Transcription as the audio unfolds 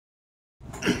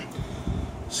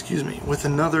excuse me, with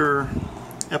another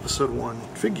episode 1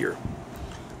 figure.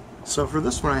 So for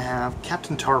this one I have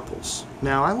Captain Tarpals.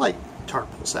 Now I like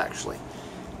Tarpals actually,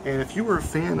 and if you were a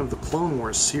fan of the Clone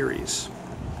Wars series,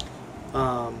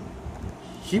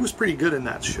 he was pretty good in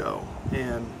that show,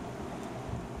 and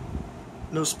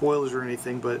no spoilers or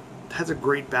anything, but has a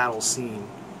great battle scene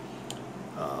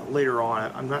later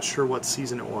on. I'm not sure what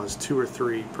season it was, 2 or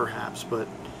 3 perhaps, but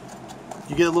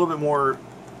you get a little bit more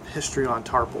history on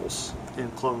Tarpals in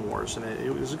Clone Wars, and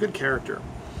it was a good character.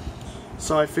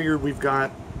 So I figured we've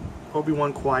got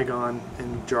Obi-Wan, Qui-Gon,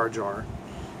 and Jar Jar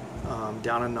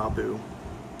down in Naboo.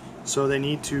 So they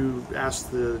need to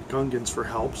ask the Gungans for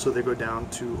help, so they go down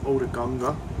to Oda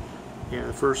Gunga,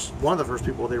 and one of the first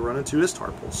people they run into is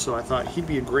Tarpals. So I thought he'd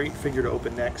be a great figure to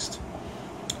open next.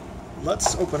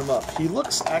 Let's open him up. He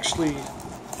looks actually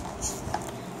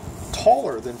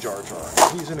taller than Jar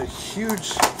Jar. He's in a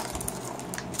huge...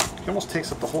 He almost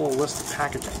takes up the whole list of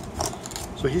packaging.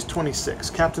 So he's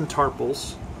 26. Captain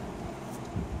Tarpals.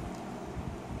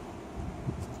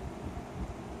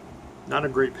 Not a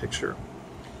great picture.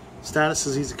 Status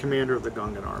is he's a commander of the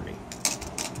Gungan army.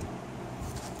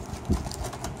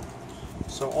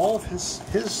 So all of his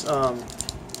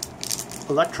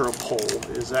electro pole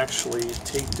is actually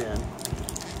taped in,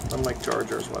 unlike Jar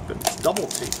Jar's weapon. It's double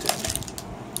taped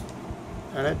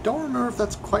in. And I don't remember if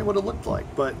that's quite what it looked like,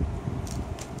 but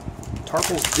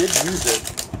Tarpals did use it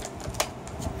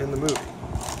in the movie.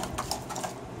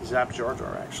 He zapped Jar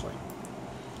Jar, actually.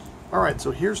 Alright,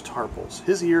 so here's Tarpals.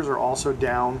 His ears are also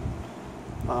down,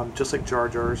 just like Jar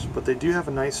Jar's, but they do have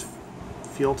a nice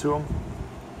feel to them.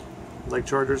 Like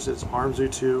Jar Jar's, his arms do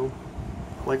too.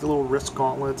 I like the little wrist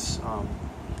gauntlets,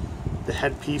 the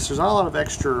headpiece. There's not a lot of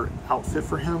extra outfit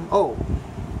for him. Oh,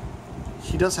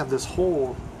 he does have this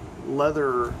whole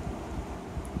leather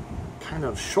kind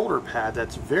of shoulder pad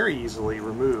that's very easily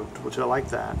removed, which I like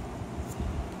that.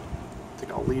 I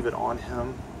think I'll leave it on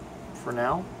him for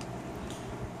now.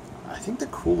 I think the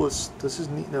coolest, this is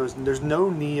neat, there's no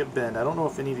knee bend. I don't know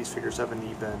if any of these figures have a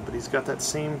knee bend, but he's got that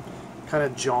same kind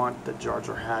of jaunt that Jar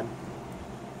Jar had.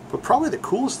 But probably the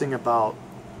coolest thing about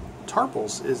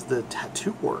Tarpals is the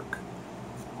tattoo work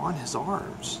on his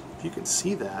arms. If you can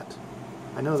see that.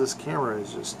 I know this camera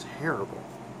is just terrible.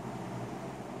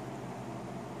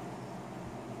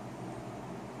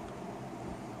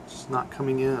 It's not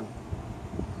coming in.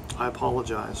 I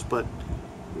apologize, but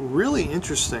really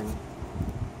interesting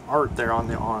art there on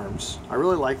the arms. I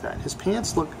really like that. His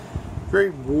pants look very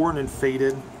worn and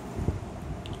faded.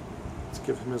 Let's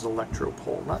give him his electro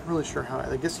pole. Not really sure how.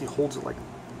 I guess he holds it like...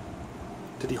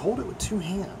 Did he hold it with 2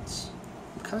 hands?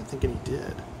 I'm kind of thinking he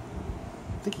did.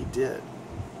 I think he did.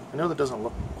 I know that doesn't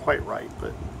look quite right,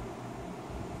 but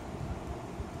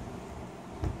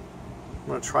I'm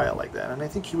going to try it like that. And I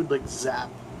think he would like zap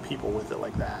people with it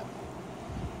like that.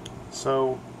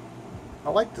 So I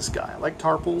like this guy. I like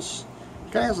Tarpals.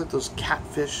 He kind of has like those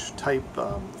catfish type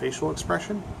facial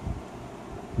expression.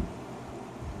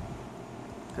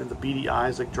 And the beady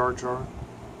eyes like Jar Jar.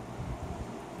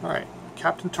 Alright,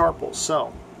 Captain Tarpals.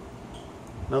 So,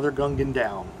 another Gungan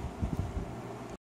down.